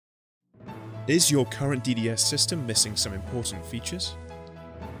Is your current DDS system missing some important features?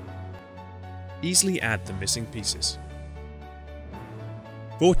 Easily add the missing pieces.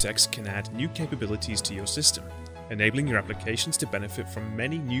 Vortex can add new capabilities to your system, enabling your applications to benefit from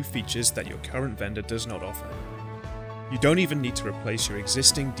many new features that your current vendor does not offer. You don't even need to replace your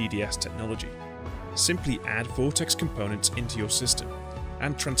existing DDS technology. Simply add Vortex components into your system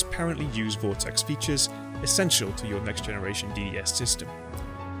and transparently use Vortex features essential to your next generation DDS system.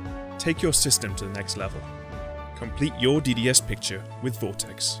 Take your system to the next level. Complete your DDS picture with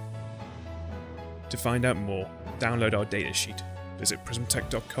Vortex. To find out more, download our datasheet. Visit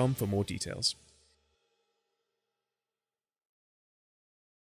prismtech.com for more details.